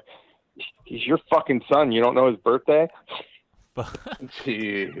 And he's like, he's your fucking son. You don't know his birthday? fuck?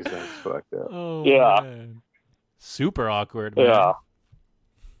 Jeez, that's fucked up. Oh, Yeah. man. Super awkward, man. Yeah.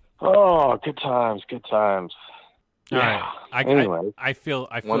 Oh, good times. All Yeah. right. Anyway. I feel.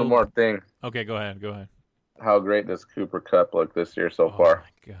 One more thing. Okay, go ahead. How great does Cooper Kupp look this year so far?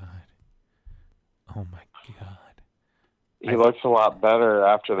 Oh my god. He looks a lot better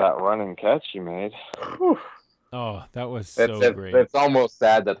after that run and catch he made. Oh, that was so great. It's almost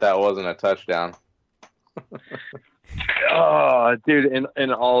sad that wasn't a touchdown. Oh, dude!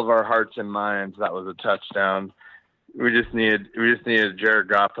 In all of our hearts and minds, that was a touchdown. We just needed Jared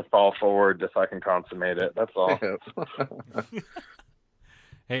Goff to fall forward to fucking consummate it. That's all.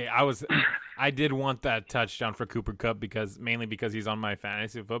 Hey, I did want that touchdown for Cooper Kupp mainly because he's on my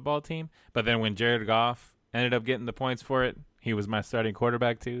fantasy football team. But then when Jared Goff ended up getting the points for it, he was my starting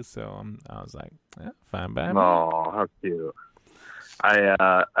quarterback too. So I was like, fine by me. Oh, how cute!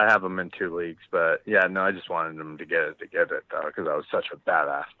 I have him in 2 leagues, but yeah, no, I just wanted him to get it though, because that was such a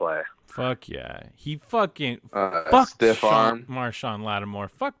badass play. Fuck yeah, he fucking stiff arm Marshawn Lattimore.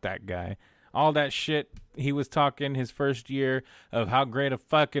 Fuck that guy. All that shit he was talking his first year of how great a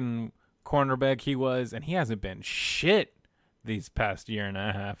fucking cornerback he was, and he hasn't been shit these past year and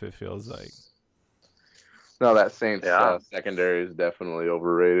a half. It feels like. No, that Saints secondary is definitely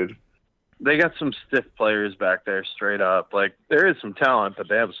overrated. They got some stiff players back there, straight up. Like, there is some talent, but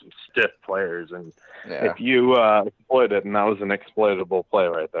they have some stiff players. And if you exploit it, and that was an exploitable play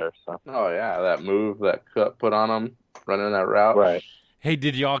right there. So. Oh, yeah, that move that Kupp put on him, running that route. Right. Hey,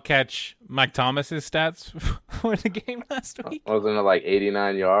 did y'all catch Mike Thomas's stats for the game last week? Wasn't it like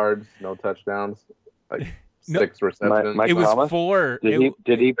 89 yards, no touchdowns, like 6 receptions? Mike it was Thomas? 4.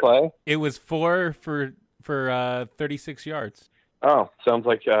 Did he play? It was 4 for 36 yards. Oh, sounds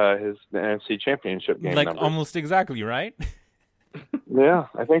like his NFC Championship game like numbers. Almost exactly, right? Yeah,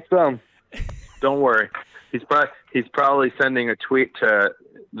 I think so. Don't worry. He's probably sending a tweet to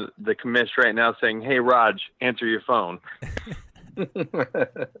the commish right now saying, "Hey, Raj, answer your phone."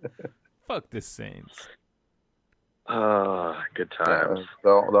 Fuck the Saints. Good times.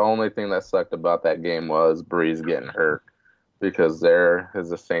 The only thing that sucked about that game was Breeze getting hurt, because there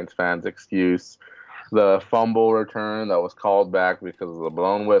is a Saints fan's excuse. The fumble return that was called back because of the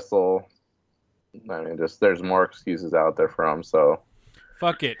blown whistle. I mean, there's more excuses out there for him. So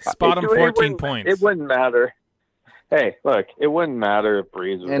fuck it. Spot him 14 points. It wouldn't matter. Hey, look, it wouldn't matter if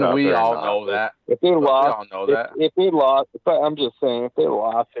Breeze was out there. And we all know that. If they lost, we all know that. If they lost, I'm just saying, if they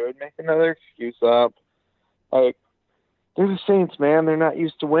lost, they would make another excuse up. Like, they're the Saints, man. They're not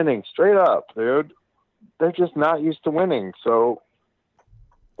used to winning. Straight up, dude. They're just not used to winning. So,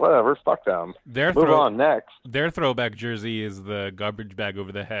 whatever. Fuck them. Move on next. Their throwback jersey is the garbage bag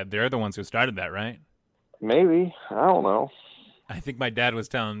over the head. They're the ones who started that, right? Maybe. I don't know. I think my dad was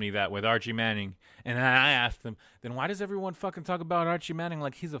telling me that with Archie Manning. And I asked him, then why does everyone fucking talk about Archie Manning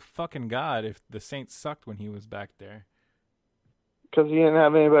like he's a fucking god if the Saints sucked when he was back there? Because he didn't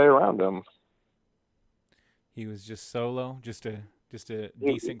have anybody around him. He was just solo, just a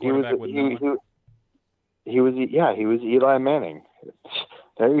decent quarterback with no one. He was Eli Manning.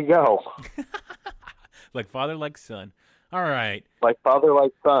 There you go. Like father, like son. All right. Like father,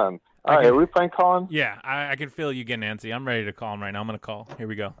 like son. All right, are we playing Colin? Yeah, I can feel you getting antsy. I'm ready to call him right now. I'm gonna call. Here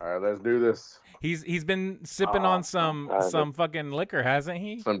we go. All right, let's do this. He's been sipping on some fucking liquor, hasn't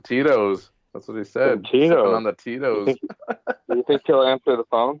he? Some Tito's. That's what he said. Some Tito's. Sipping on the Tito's. You think he'll answer the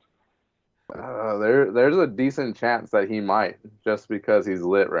phone? There's a decent chance that he might, just because he's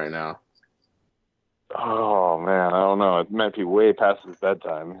lit right now. Oh man, I don't know. It might be way past his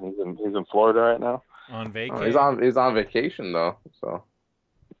bedtime. He's in Florida right now. On vacation. He's on vacation though. So.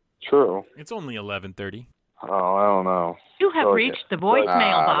 True. It's only 11:30. Oh, I don't know. You have reached the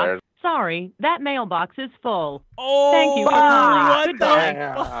voicemail box. Sorry, that mailbox is full. Oh, thank you for calling.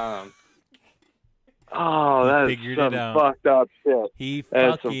 Goodbye. Oh, that is some fucked up shit. He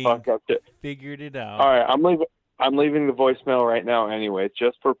fucking fucked up shit. Figured it out. All right, I'm leaving the voicemail right now anyway,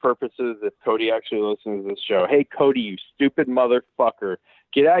 just for purposes if Cody actually listens to this show. Hey, Cody, you stupid motherfucker.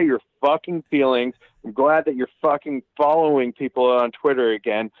 Get out of your fucking feelings. I'm glad that you're fucking following people on Twitter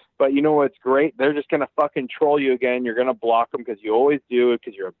again. But you know what's great? They're just going to fucking troll you again. You're going to block them because you always do it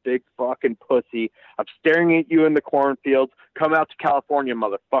because you're a big fucking pussy. I'm staring at you in the cornfields. Come out to California,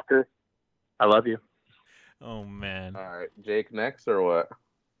 motherfucker. I love you. Oh, man. All right. Jake next or what?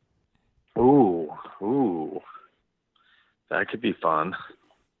 Ooh. That could be fun.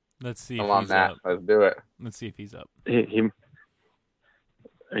 Let's see Come if on, he's Matt. up. Let's do it. Let's see if he's up. You're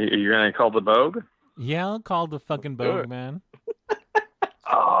going to call the Vogue? Yeah, I'll call the fucking Vogue, man.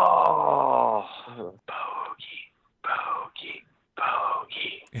 Oh, bogey.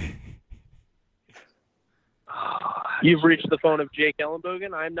 Oh, You've reached the phone of Jake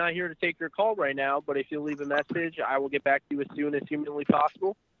Ellenbogen. I'm not here to take your call right now, but if you'll leave a message, I will get back to you as soon as humanly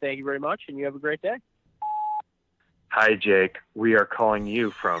possible. Thank you very much, and you have a great day. Hi, Jake. We are calling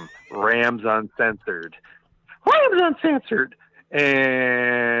you from Rams Uncensored. Rams Uncensored!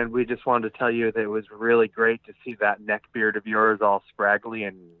 And we just wanted to tell you that it was really great to see that neck beard of yours all scraggly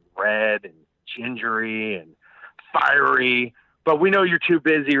and red and gingery and fiery. But we know you're too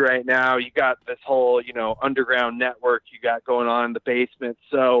busy right now. You got this whole, underground network you got going on in the basement.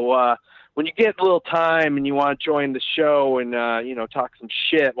 So when you get a little time and you want to join the show and, talk some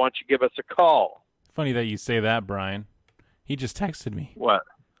shit, why don't you give us a call? Funny that you say that, Brian. He just texted me. What?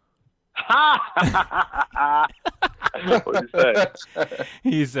 What did he say?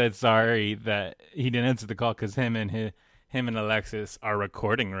 He said sorry that he didn't answer the call because him and Alexis are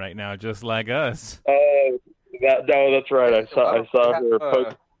recording right now, just like us. That's right. I saw her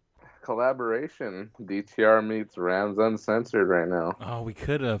post. Collaboration. DTR meets Rams Uncensored right now. Oh, we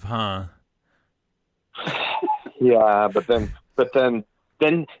could have, huh? Yeah, but then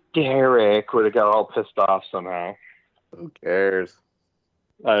Derek would have got all pissed off somehow. Who cares?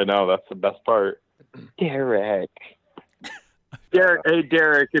 I know, that's the best part. Derek, hey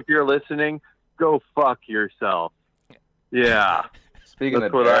Derek, if you're listening, go fuck yourself. Yeah. Speaking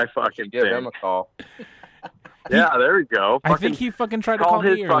that's of what Derek, I fucking give think. him a call. Yeah, there we go. I think he fucking tried to call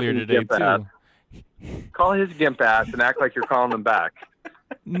me earlier today too. Call his gimp ass and act like you're calling him back.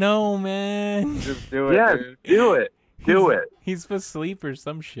 No, man. Just do it. Yeah, dude. do it. Do it. He's asleep or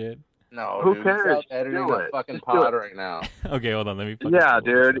some shit. No, who dude, cares? He's out editing Do a it. fucking Just do pod it. right now. Okay, hold on. Let me. Fucking Yeah, pull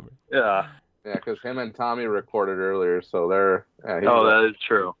this dude. over. Yeah. Yeah, because him and Tommy recorded earlier, so they're. Yeah, That is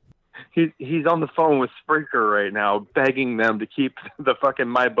true. He's on the phone with Spreaker right now, begging them to keep the fucking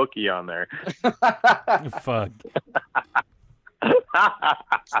MyBookie on there. Fuck.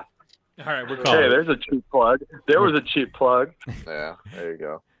 All right, we're calling. Hey, there's a cheap plug. There was a cheap plug. Yeah, there you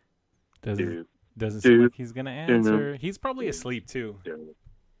go. Doesn't seem like he's gonna answer. He's probably asleep too.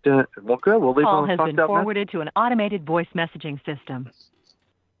 Well, good. We'll leave Call him has fucked been up forwarded to an automated voice messaging system.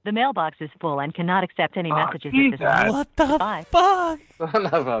 The mailbox is full and cannot accept any messages at this time. What the Bye. fuck? Son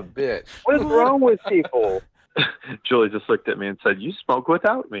of a bitch. What is wrong with people? Julie just looked at me and said, "You smoke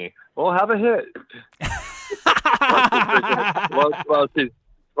without me. Well, have a hit."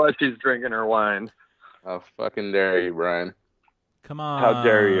 while she's drinking her wine. How fucking dare you, Brian? Come on. How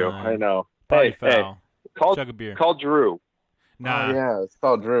dare you? I know. Party Hey, foul. Chug a beer. Call Drew. Nah. Oh, yeah, it's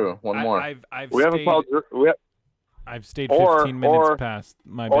called Drew. One more. We haven't called Drew. I've stayed 15 minutes past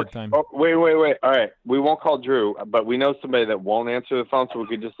my bedtime. Wait. All right. We won't call Drew, but we know somebody that won't answer the phone, so we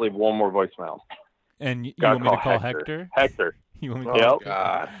could just leave one more voicemail. And you want me to call Hector? Hector. You want me to Oh,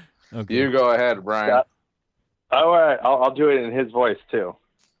 God. Okay. You go ahead, Brian. All right. I'll do it in his voice, too.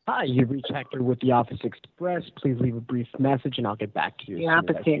 Hi, you've reached Hector with the Office Express. Please leave a brief message, and I'll get back to you. The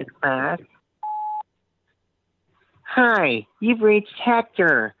Office Express. Hi, you've reached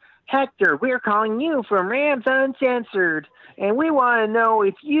Hector. Hector, we're calling you from Rams Uncensored, and we want to know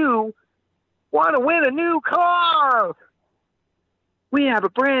if you want to win a new car. We have a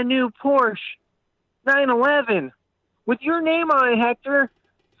brand new Porsche 911 with your name on it, Hector.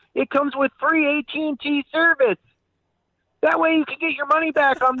 It comes with free AT&T service. That way you can get your money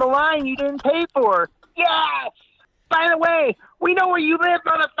back on the line you didn't pay for. Yes! By the way, we know where you live,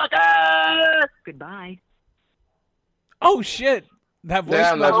 motherfucker! Goodbye. Oh, shit. That voice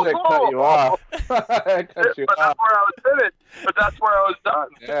Damn, that shit cut you off. But that's where I was done.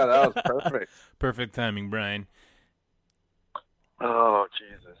 Yeah, that was perfect. Perfect timing, Brian. Oh,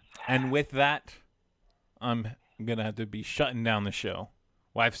 Jesus. And with that, I'm going to have to be shutting down the show.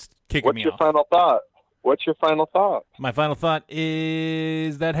 Wife's kicking me off. What's your final thought? What's your final thought? My final thought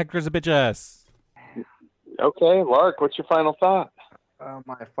is that Hector's a bitch ass. Okay, Lark, what's your final thought?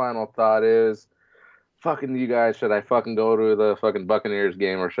 My final thought is, fucking you guys, should I fucking go to the fucking Buccaneers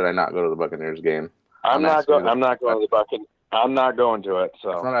game or should I not go to the Buccaneers game? I'm not going to the Buccaneers. I'm not going to it. So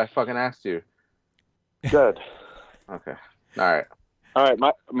that's not what I fucking asked you. Good. Okay. All right.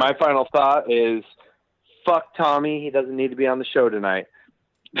 My final thought is, fuck Tommy. He doesn't need to be on the show tonight.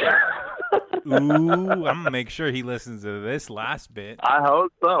 Ooh, I'm gonna make sure he listens to this last bit. I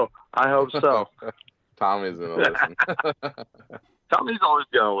hope so. Tommy's gonna listen. Tommy's always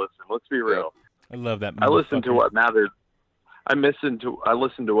gonna listen. Let's be real. I love that. I listened to what mattered. I listened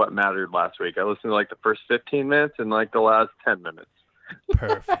to what mattered last week. I listened to like the first 15 minutes and like the last 10 minutes.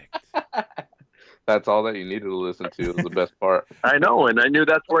 Perfect. That's all that you needed to listen to. Was the best part. I know, and I knew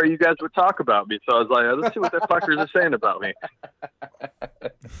that's where you guys would talk about me. So I was like, let's see what the fuckers are saying about me.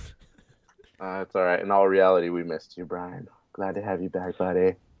 It's all right. In all reality, we missed you, Brian. Glad to have you back,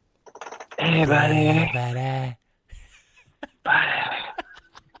 buddy. Hey, buddy.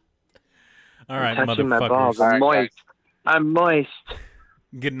 All right, touching my motherfuckers. balls. I'm moist.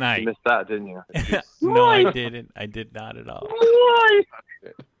 Good night. You missed that, didn't you? No, I didn't. I did not at all. Moist.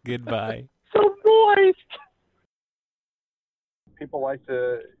 Goodbye. So moist. People like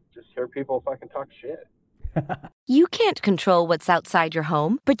to just hear people fucking talk shit. You can't control what's outside your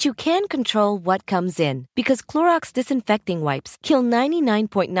home, but you can control what comes in. Because Clorox disinfecting wipes kill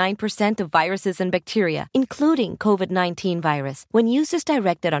 99.9% of viruses and bacteria, including COVID-19 virus, when used as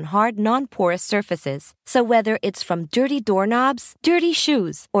directed on hard, non-porous surfaces. So whether it's from dirty doorknobs, dirty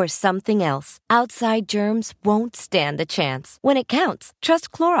shoes, or something else, outside germs won't stand a chance. When it counts,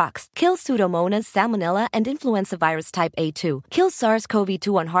 trust Clorox. Kill Pseudomonas, Salmonella, and influenza virus type A2. Kill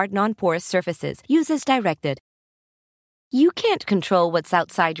SARS-CoV-2 on hard, non-porous surfaces. Use as directed. You can't control what's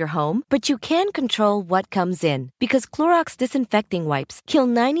outside your home, but you can control what comes in. Because Clorox disinfecting wipes kill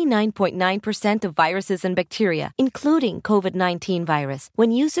 99.9% of viruses and bacteria, including COVID-19 virus,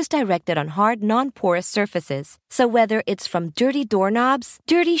 when used as directed on hard, non-porous surfaces. So whether it's from dirty doorknobs,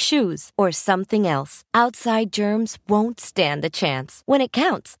 dirty shoes, or something else, outside germs won't stand a chance. When it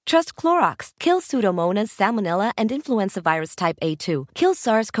counts, trust Clorox. Kill Pseudomonas, Salmonella, and influenza virus type A2. Kill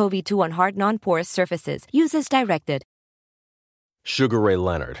SARS-CoV-2 on hard, non-porous surfaces. Use as directed. Sugar Ray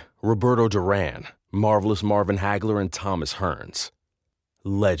Leonard, Roberto Duran, Marvelous Marvin Hagler, and Thomas Hearns.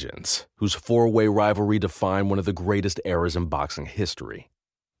 Legends, whose four-way rivalry defined one of the greatest eras in boxing history.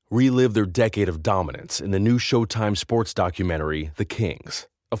 Relive their decade of dominance in the new Showtime sports documentary, The Kings,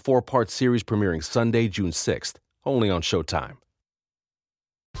 a 4-part series premiering Sunday, June 6th, only on Showtime.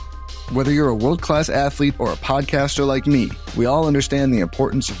 Whether you're a world-class athlete or a podcaster like me, we all understand the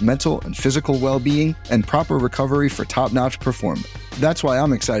importance of mental and physical well-being and proper recovery for top-notch performance. That's why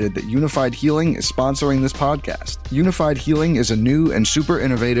I'm excited that Unified Healing is sponsoring this podcast. Unified Healing is a new and super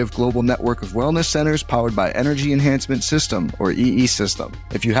innovative global network of wellness centers powered by Energy Enhancement System, or EE System.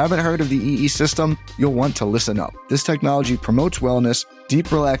 If you haven't heard of the EE System, you'll want to listen up. This technology promotes wellness, deep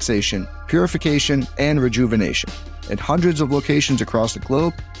relaxation, purification, and rejuvenation. At hundreds of locations across the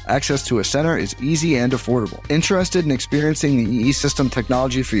globe, access to a center is easy and affordable. Interested in experiencing the EE System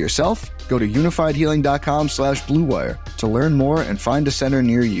technology for yourself? Go to unifiedhealing.com/bluewire to learn more and find a center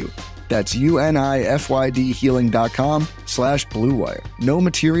near you. That's unifydhealing.com/bluewire. No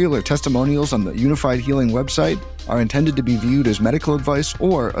material or testimonials on the Unified Healing website are intended to be viewed as medical advice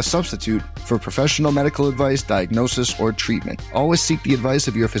or a substitute for professional medical advice, diagnosis, or treatment. Always seek the advice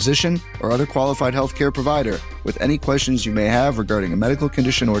of your physician or other qualified healthcare provider with any questions you may have regarding a medical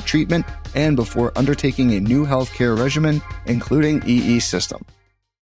condition or treatment and before undertaking a new healthcare regimen, including EE System.